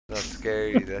Not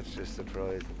scary, that's just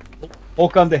surprising.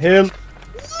 Hook on the hill.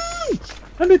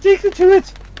 I'm addicted to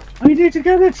it. I need to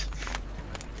get it.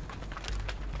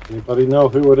 Anybody know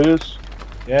who it is?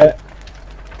 Yeah.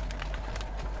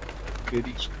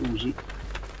 Diddy Scoozy.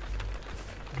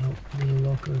 No, no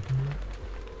locker.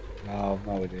 No,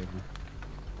 no idea.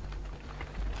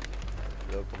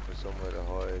 Looking for somewhere to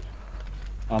hide.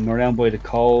 I'm around by the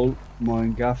coal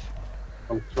mine gaff.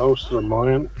 I'm close to the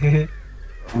mine.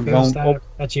 I'm going up.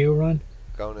 That's you, Ron?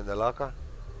 Going in the locker?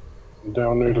 I'm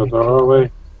down near the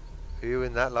doorway. Are you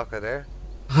in that locker there?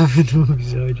 I have no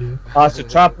idea. Oh, it's the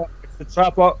trapper. It's the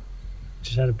trapper.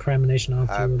 Just had a premonition off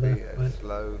Happy you and that.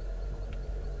 slow.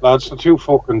 Lads, the two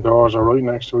fucking doors are right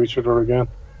next to each other again.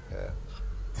 Yeah.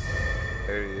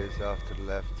 There he is, off to the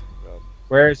left. Rob.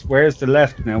 Where's the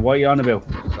left now? What are you on about?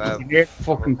 Well, He's near the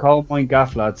fucking coal mine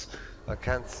gaff, lads. I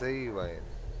can't see, Wayne.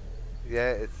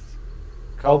 Yeah, it's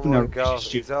Open coal the mine gaff.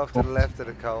 He's off to the left of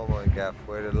the coal mine gaff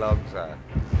where the logs are.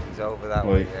 He's over that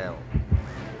way now.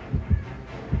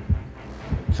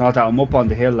 It's not that I'm up on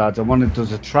the hill, lads. I want to.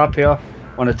 There's a trap here.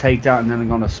 I want to take that, and then I'm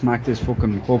gonna smack this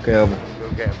fucking hook out of it.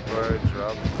 We'll get birds,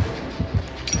 Rob.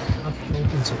 I'm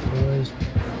fucking surprised.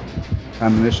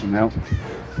 Ammunition now.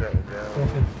 Settle down.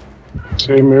 Fucking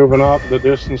See moving off the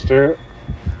distance there.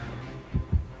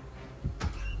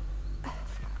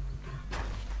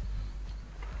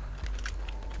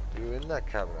 You in that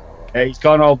cabinet? Or what? Hey, he's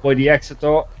gone out by the exit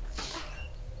door.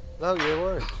 No, you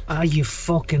weren't. Ah, you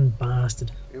fucking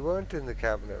bastard. You weren't in the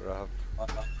cabinet, Rob.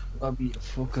 Rob, you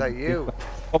fucking. Is that you?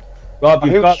 Rob,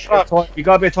 Who's you've got trapped? time. You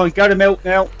got a bit of time. Get him out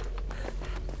now.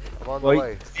 I'm on the Right,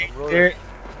 way. I'm running. there.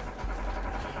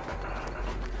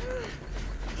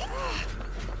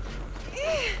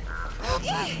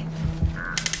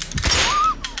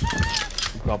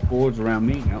 You've got boards around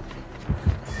me now.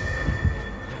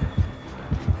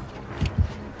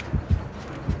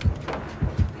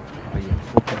 Oh, you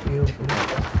fucking. Beautiful.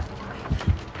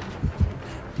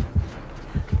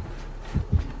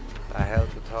 I held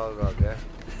the tall rod, yeah?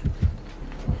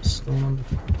 Stunned.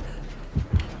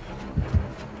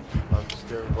 I'm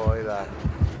still by that.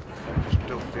 I'm just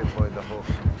ducked in by the hook.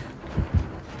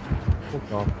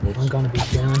 Fuck off, I'm boys. gonna be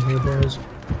down here, boys.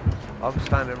 I'm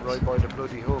standing right by the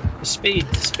bloody hook. The speed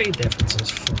difference is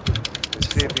fucking.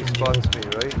 Let's see if he spots me,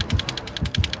 right?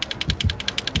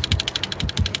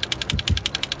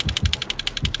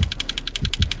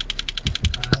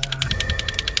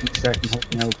 Second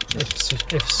hook now.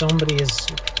 If somebody is,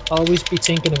 always be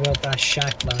thinking about that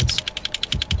shack, lads.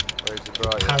 Where's the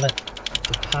bra?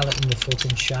 The pallet in the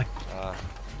fucking shack. Ah.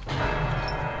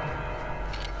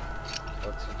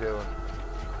 What's he doing?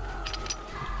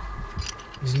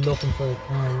 He's looking for it.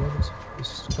 Oh,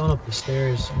 he's gone up the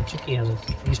stairs. I think he has it.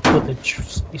 He's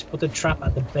put the trap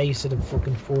at the base of the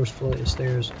fucking first flight of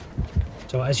stairs.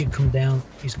 So as you come down,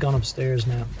 he's gone upstairs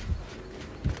now.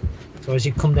 So as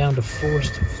you come down the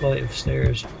first flight of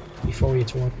stairs, before you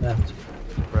turn left.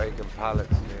 Breaking pallets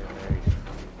near me.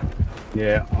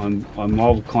 Yeah, I'm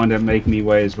all kind of making me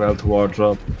way as well towards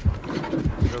Rob.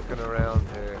 Looking around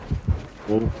here.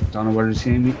 Oh, don't know where he's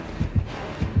seeing me.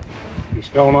 He's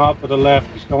going off to the left.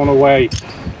 He's going away.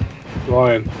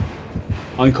 Ryan.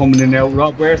 I'm coming in now.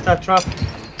 Rob, where's that trap?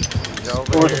 He's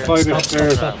over Fourth here. flight of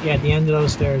stairs. Yeah, the end of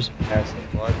those stairs. Yes.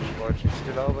 Watch, he's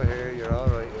still over here. You're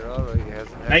alright, He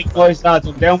hasn't Hey headed guys, lads,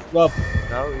 I'm down with Rob. back.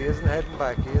 No, he isn't heading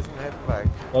back.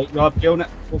 Right, Rob, doing it.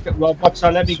 Fuck it, Rob, watch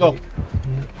that, let me go. Yeah.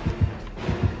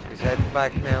 He's heading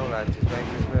back now, lads. He's making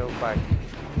his move back.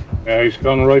 Yeah, he's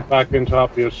gone right back into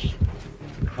obvious.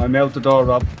 I'm out the door,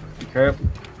 Rob. Be careful.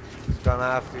 He's gone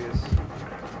after you.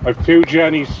 I've two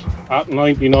Jennies at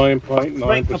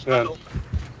 99.9%.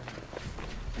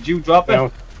 Did you drop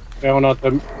it? Down at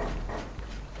the...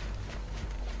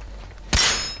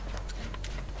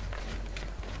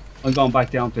 I'm going back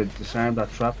down to disarm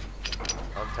that trap.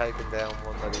 I'm taking down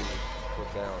one that he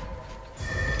put down.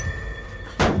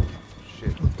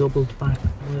 Shit. I've doubled back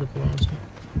a little bit also.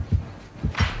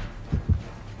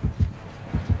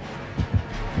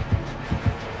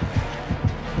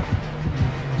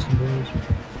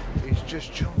 He's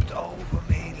just jumped over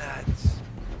me, lads.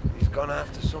 He's gone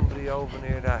after somebody over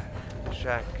near that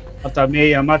shack. After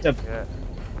me, I'm at the... Yeah.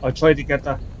 I tried to get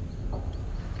that.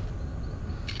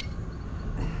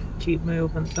 Keep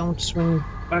moving, don't swing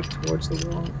back towards the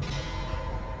wall.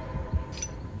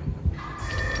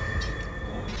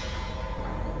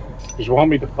 Does you want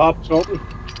me to pop something?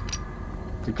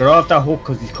 To get off that hook,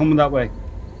 because he's coming that way.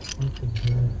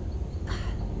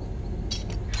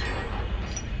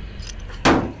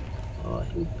 Oh,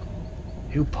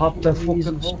 You popped the fucking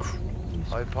Jesus hook.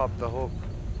 I popped the hook.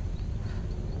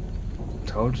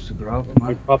 told you to grab him, I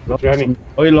man. popped the Lost Jenny. him.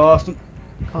 I lost him.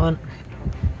 Con.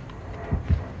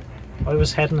 I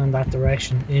was heading in that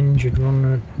direction, injured,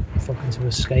 running fucking to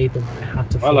escape, and I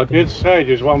had to. Well, I fucking, did say,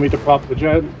 just want me to pop the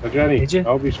Jenny. Did you?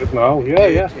 Nobody said no. He Yeah,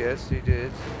 did, yeah. Yes, he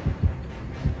did.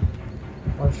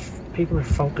 Well, if people are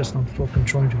focused on fucking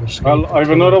trying to escape. Well, I've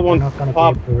another they're one not going to be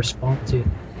pop. able to respond to it.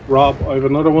 Rob, I have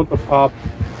another one to pop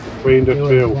between the Do it,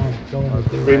 two. go on, do I'll it.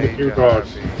 Between the raid two your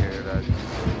doors. heartbeat here, lads.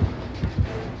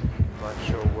 I'm not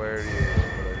sure where he is,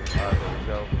 but I just had him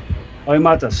go. I'm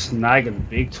at the snagging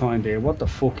big time there. What the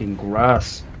fucking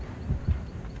grass?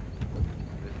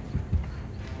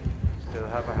 Still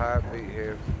have a heartbeat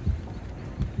here.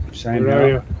 Same Where are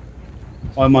here.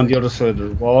 you? I'm on the other side of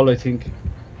the wall, I think.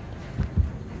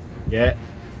 Yeah.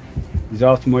 He's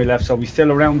off to my left, so he's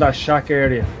still around that shack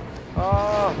area.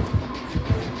 Oh!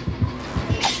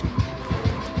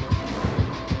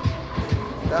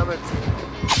 Damn it.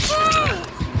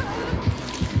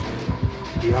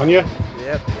 He on you?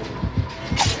 Yep.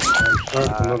 There's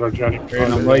another Jenny.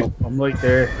 And I'm right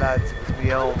there. Lads, it's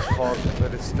my own fault. If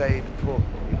I'd have stayed put,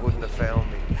 he wouldn't have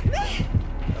found me.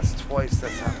 That's twice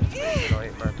that's happened to me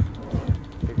tonight, man.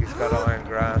 I think he's got iron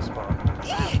grasp on.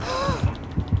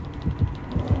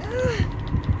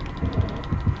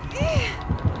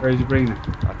 Where's he bringing it?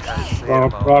 I can't see him.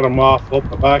 Brought him off up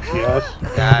the back, yes.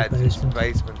 Yeah, it's Basement.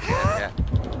 basement, yeah.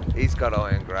 He's got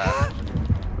iron grasp.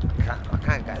 I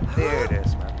can't get near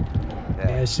this, man. Yeah,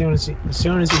 Yeah. as soon as they see the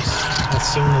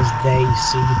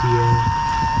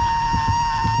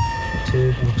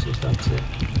toolboxes, that's it.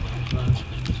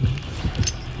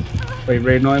 Right,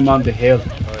 right now I'm on the hill.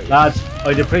 Right. Lads,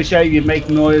 I'd appreciate you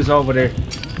making noise over there.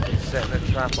 Setting a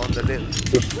trap on the little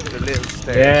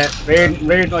Yeah, stairs.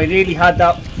 Raiden, I nearly had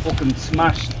that fucking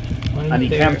smashed and he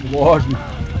came towards me.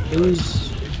 Who's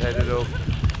He's headed up.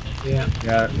 yeah?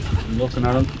 Yeah, I'm looking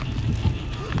at him.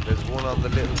 There's one on the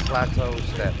little plateau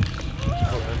steps.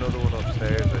 Putting another one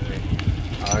upstairs, I think.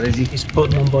 Oh, is he? He's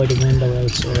putting one by the window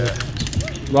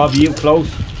outside. Rob, you close?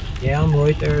 Yeah, I'm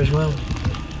right there as well.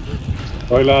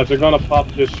 Right, lads, I'm gonna pop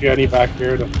this Jenny back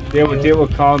here. Deal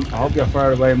with Con. I hope you're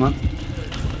far away, man.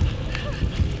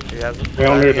 He hasn't put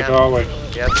Down near any the em- doorway.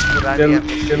 He hasn't put any Still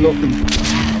emphasis. looking.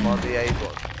 I'm on the A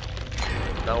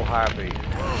button. No heartbeat.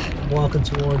 Walking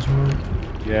towards me.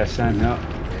 Yeah, same here.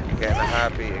 Getting a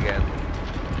heartbeat again.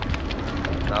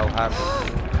 No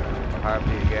heartbeat. A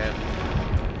heartbeat again.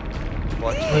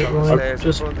 Watch Right, from right, the stairs in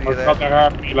just- front of you I've got the there.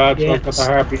 heartbeat, lads. Yeah. I've got the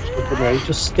heartbeat stuck to me.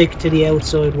 Just stick to the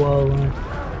outside wall line.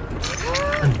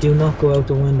 And do not go out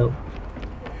the window.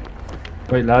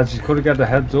 Right, lads, you could have got the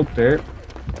heads up there.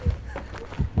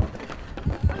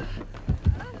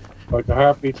 Like the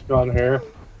heartbeat's gone here.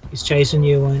 He's chasing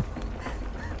you, Wayne.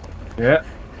 Yeah.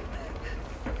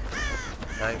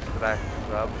 Thanks for that,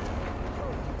 Rob.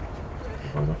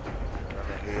 Hold on.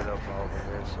 Gonna heal up over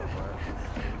here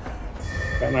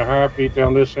somewhere. Getting a heartbeat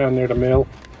down this end near the mill.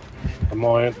 The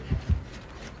mine.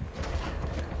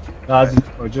 Lads,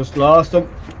 I just lost him.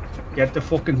 Get the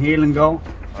fucking healing going.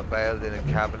 I bailed in a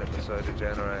cabinet beside the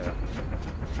generator.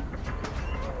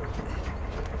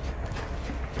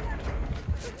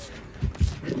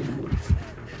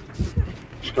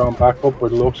 He's gone back up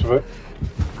with the looks of it.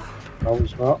 No,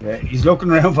 he's not. Yeah, he's looking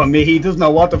around for me. He doesn't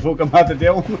know what the fuck I'm about to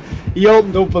do. He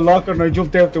opened up a locker and I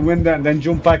jumped out the window and then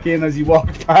jumped back in as he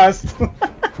walked past. Well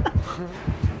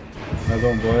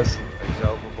done, boys. He's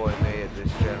over by me at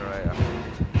this generator.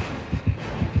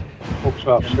 Hooks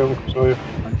off soon, so you.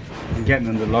 I'm getting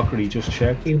in the locker, he just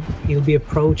checked. He'll be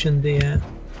approaching the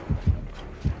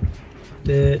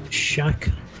shack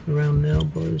around now,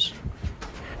 boys.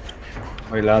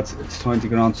 Right, lads, it's time to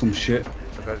get on some shit.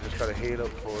 Look, I just gotta heal up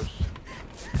first.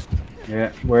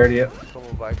 Yeah, where are you? He's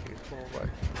coming back, he's coming back.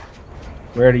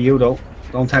 Where are you, though?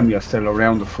 Don't tell me you're still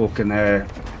around the fucking,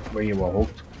 where you were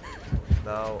hooked.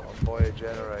 No, I'm by a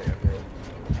generator here.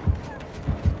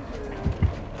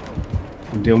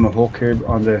 I'm doing a hook here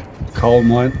on the coal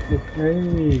mine.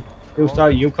 Hey, who's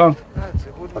that, Yukon? Lads,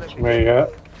 it wouldn't That's let me me, yeah.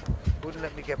 wouldn't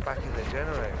let me get back in the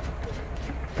generator.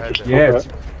 Yeah, Okay. it's,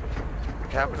 The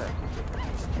cabinet.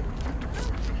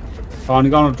 I'm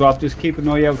gonna drop this. Keep an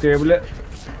eye out there, will it?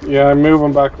 Yeah, I'm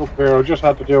moving back up here. I just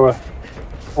had to do a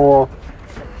 4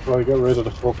 so I get rid of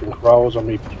the fucking crows on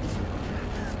me.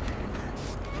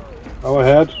 Go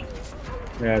ahead.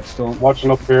 Yeah, it's done.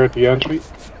 Watching up here at the entry.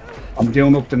 I'm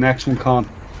doing up the next one, Con.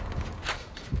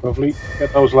 Lovely.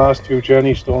 Get those last 2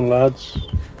 Jennies done, lads.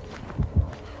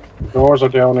 The doors are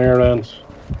down here, and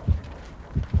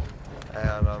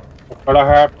Hang on. got a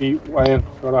heartbeat, Wayne.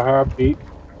 Got a heartbeat.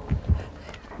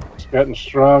 It's getting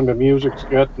strong. The music's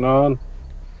getting on.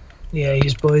 Yeah,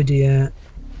 he's by the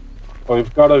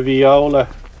I've got a viola.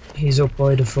 He's up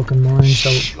by the fucking mine, so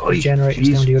the Shite, generators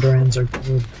down the other ends are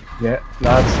good. Yeah,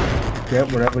 lads,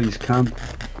 get wherever you can.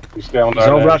 He's down He's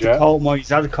there. over Ledge, at the yeah. coal mine.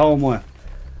 He's at the coal mine.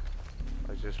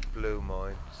 I just blew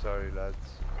mine. Sorry, lads.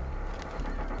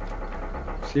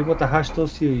 See what the hash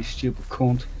does to you, you stupid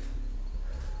cunt.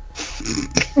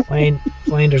 Wayne,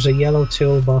 there's a yellow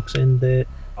toolbox in the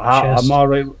chest. I'm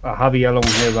alright. I have a yellow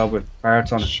one here, Rob, with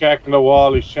parts on He's it. checking the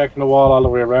wall. He's checking the wall all the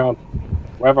way around.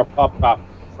 Whoever popped that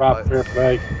crap, fair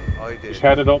play. I did. He's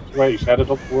headed up to where. He's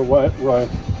headed up to where Ryan.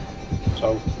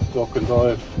 So duck and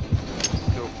dive.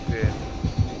 Ducked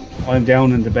in. I'm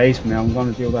down in the basement now. I'm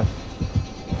gonna do that.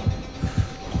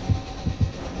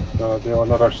 Do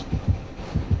another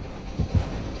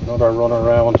run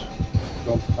around.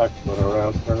 Jump back, run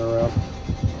around, turn around.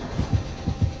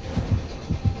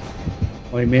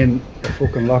 I'm in the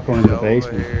fucking locker in the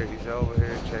basement. He's over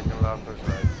here checking lockers,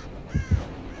 lads.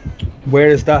 Where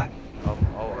is that? Oh,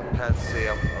 I can't see.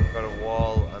 I've got a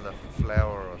wall and a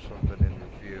flower or something in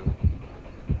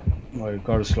view. I've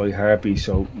got a slight heartbeat,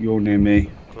 so you're near me.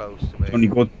 Close to me.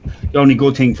 The only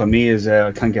good thing for me is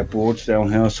I can't get boards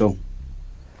down here, so.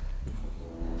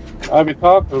 I'll be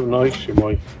talking nice, you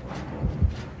might.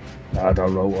 I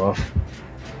don't roll off.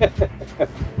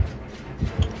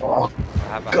 Oh, I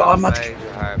have a God, major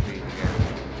heartbeat again.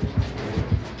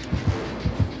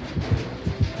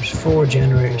 There's 4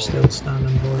 generators still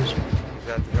standing, boys. He's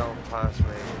had to go past me.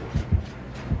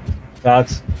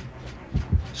 lads.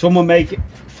 Someone make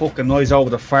fucking noise over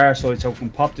the far side so I can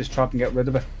pop this trap and get rid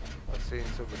of it. I've seen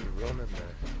somebody running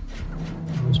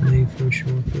there. That was me for a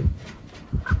short bit.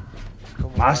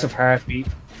 Come on, Massive man. heartbeat.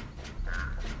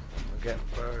 I'm getting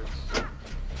birds.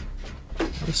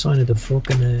 No sign of the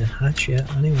fucking hatch yet,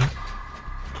 anyway.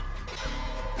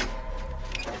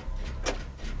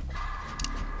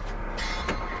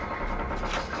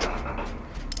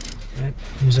 Right,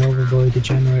 he's over by the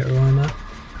generator on that.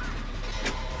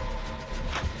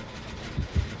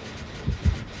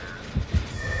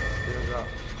 Still got.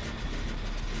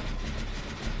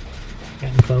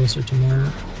 Getting closer to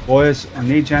mine. Boys, I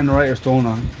need generators done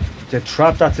on the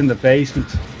trap that's in the basement.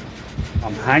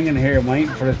 I'm hanging here waiting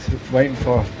for it, waiting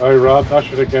for. Hey Rob, that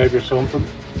should have gave you something.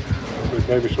 Should have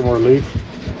gave you some relief.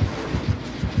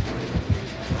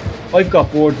 I've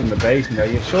got boards in the basement. Are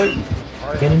you shooting?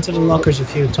 Get into the lockers a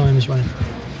few times, man.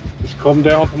 Just come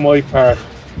down to my part.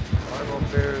 I'm up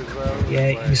here as well.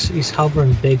 Yeah, he's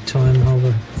hovering big time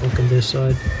over fucking this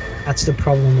side. That's the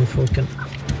problem with fucking.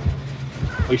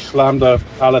 I slammed a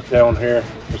pallet down here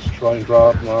just to try and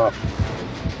draw it off.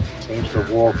 Seems to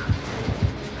work.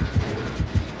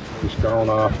 He's going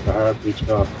off, the heartbeat's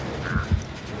gone.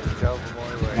 He's over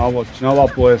my way. You know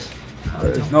what, boys? I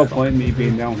There's don't no fucking point in me know.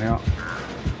 being down here.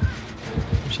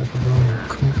 Looks like a wrong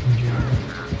cunt in general.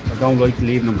 I don't like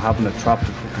leaving them having a trap to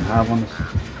fucking have on us.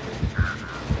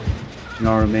 Do you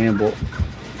know what I mean? But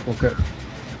fuck it.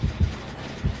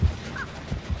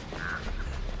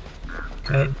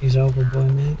 Okay, he's over by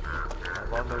me.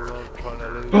 I'm on the run trying to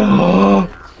lose.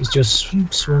 He's just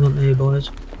swung at me, boys.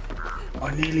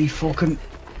 I nearly fucking.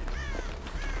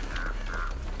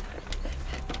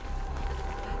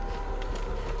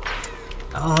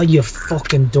 Oh, you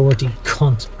fucking dirty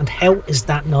cunt. And how is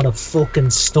that not a fucking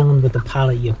stun with the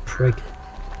pallet, you prick?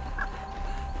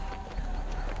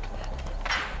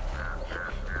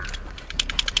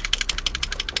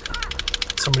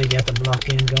 Somebody get the block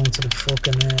in, going to the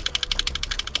fucking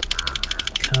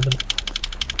cabin.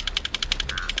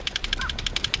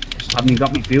 Haven't you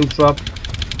got me field drop?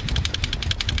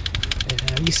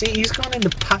 You see, he's gone in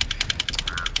the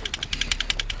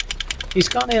He's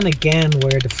gone in again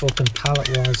where the fucking pallet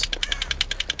was.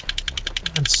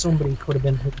 And somebody could have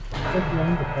been hit.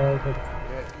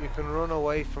 Yeah, you can run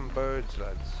away from birds,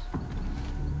 lads.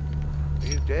 Are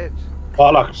you dead?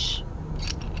 Bollocks.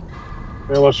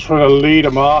 I was trying to lead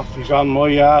him off. He's on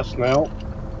my ass now.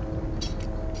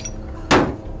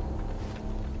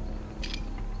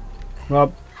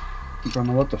 Rob, I don't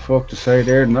know what the fuck to say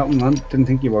there. Nothing. I didn't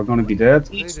think you were going to be dead.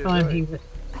 Each Neither time did I. he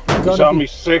He's gotta on be- me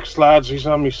 6, lads. He's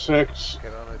on me 6.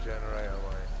 Get on a generator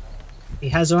way. he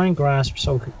has iron grasp,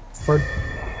 so for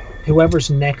whoever's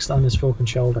next on his fucking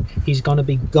shoulder, he's gonna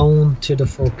be going to the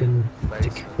fucking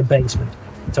the basement.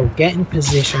 So get in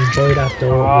position by that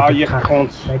door Ah, with the you pack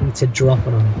cunt. ready to drop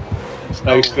it on him.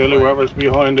 Stay still, whoever's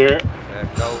behind there.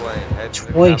 Yeah, go away and head to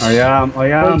the Twice. cabin. I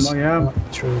am. Twice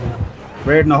through that.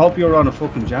 Braden, I hope you're on a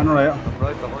fucking generator. I'm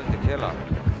right behind the killer.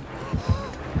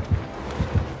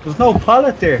 There's no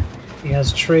pallet there. He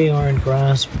has 3 iron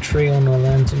grasp, 3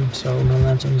 unrelenting, so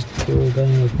unrelenting's cooled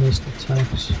down with missed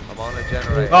attacks. I'm on a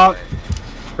generator Oh. way.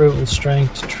 Brutal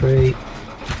strength 3,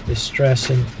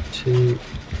 distressing 2,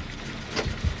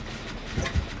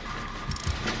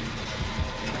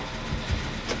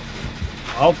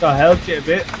 hope that helped you a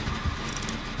bit.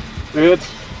 Good.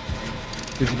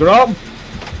 Did you grab him?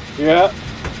 Yeah.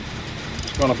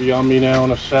 It's gonna be on me now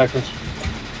in a second.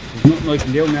 There's nothing I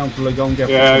can do now until I go and get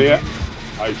Yeah.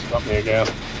 Oh, he's got me again.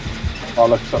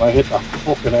 Bollocks, and I hit that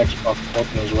fucking Xbox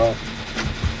button as well.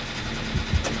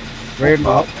 Weird,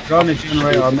 oh, you're on a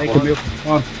generator, I'll make a move.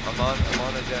 Come on. I'm on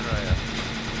a generator.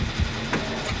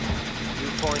 You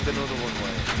find another one,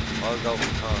 Wayne. I'll go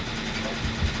with Con.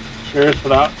 Cheers for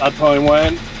that time,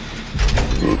 Wayne.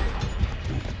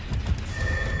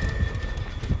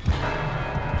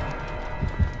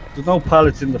 There's no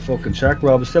pallets in the fucking shack,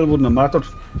 Rob. It still wouldn't have mattered.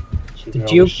 Did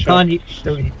you, Con?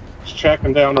 Just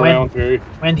checking down around here.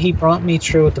 When he brought me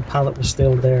through it, the pallet was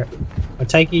still there. I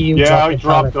take it you dropped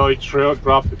dropped the pallet. I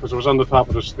dropped it because it was on the top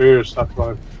of the stairs that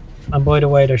time. And by the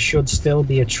way, there should still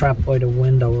be a trap by the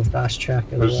window of that shack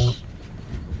as well.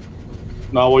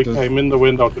 No, I came in the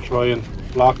window to try and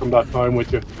block him that time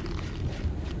with you.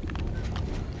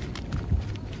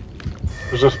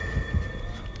 There's a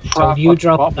So you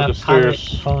dropped that pallet,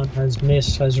 stairs. Con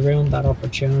has ruined that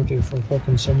opportunity for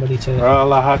fucking somebody to.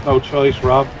 Well, I had no choice,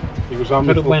 Rob. He was on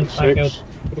me. Could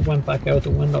have went back out the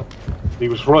window. He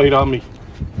was right on me.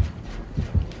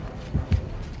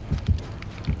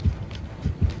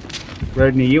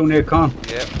 Redney, you near Con?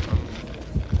 Yeah.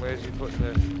 Where's you putting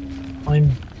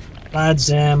it?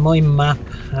 Lads, my map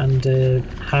and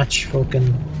hatch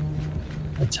fucking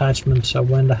attachment. So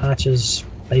when the hatches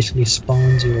basically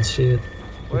spawns, you'll see it.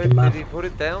 Where The map. did he put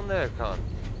it down there, Con?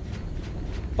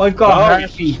 I've got a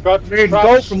harpy. Where'd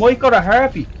go from? I got a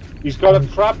harpy. He's got a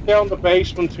trap down the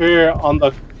basement here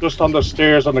just on the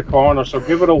stairs on the corner. So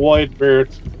give it a wide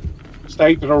berth.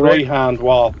 Stay to the right hand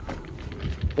wall.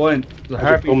 Fine. The As you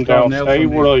harpy come down. now. Stay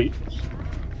right.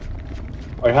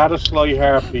 I had a sly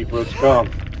harpy, but it's gone.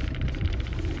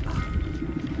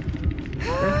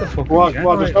 Where's the fucking What?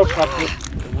 There's no generator? trap.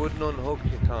 It wouldn't unhook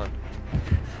you, Con.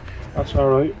 That's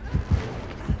alright.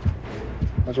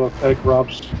 Might as well take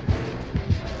Rob's.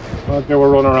 I'll do a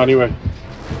runner anyway.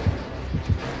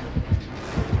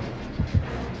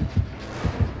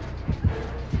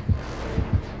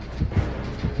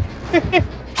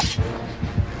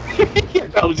 You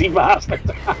nosy bastard.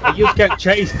 You get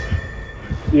chased.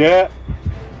 Yeah.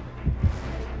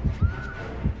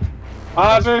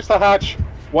 There's the hatch.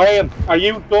 Wayne, are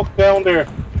you ducked down there?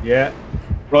 Yeah.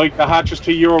 Right, the hatch is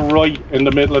to your right in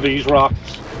the middle of these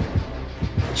rocks.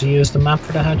 Did you use the map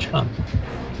for the hatch, Con?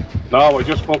 No, I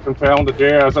just fucking found it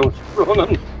there as I was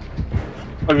running.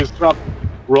 I was trapped.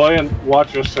 Ryan,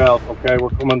 watch yourself, okay? We're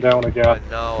coming down again.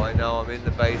 I know, I'm in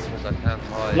the basement, I can't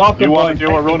hide. Lock You him, want to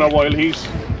boy. do a runner while he's...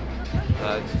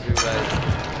 No, it's too late.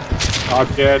 Oh,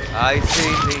 dead. He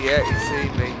seen me, yeah, he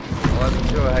seen me. I wasn't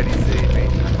sure had he seen me.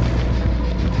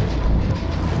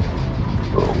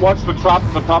 Watch the trap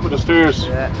at the top of the stairs.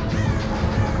 Yeah.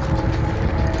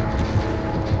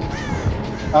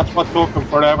 That's what took him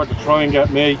forever to try and get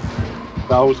me.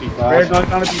 Nosy We're bastard. not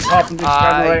going to be popping this He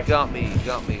generator. got me.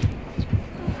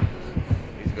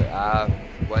 He's got...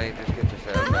 Wayne, just get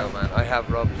yourself out, man. I have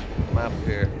Rob's map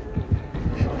here.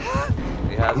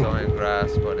 He has iron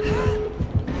grasp, but it's not...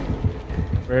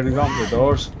 We're going to go to the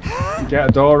doors. Get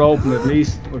a door open at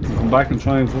least. We can come back and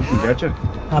try and fucking get you.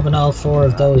 Having all 4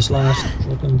 of those last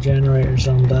fucking generators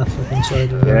on that fucking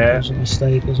side of the road was a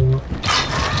mistake as well.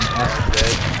 That's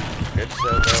dead. Get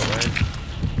yourself out, Wayne.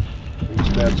 He's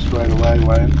dead straight away,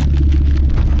 Wayne.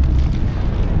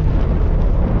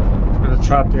 There's a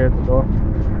trap there at the door.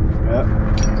 Yeah.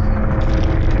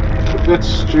 It's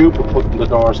stupid putting the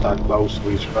doors that close to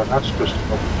each other. That's just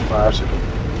fucking farcical.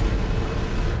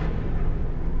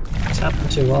 It's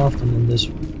happened too often in this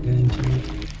game to me.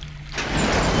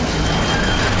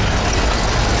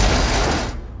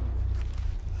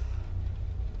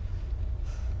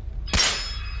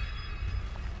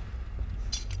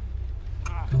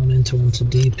 Going into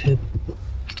D pit.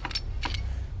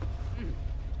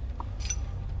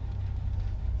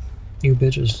 You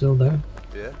bitch is still there.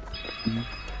 Yeah.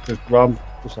 Just Rob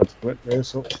just had to quit there,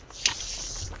 so.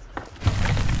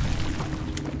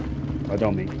 I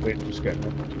don't mean quit, just get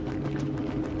up.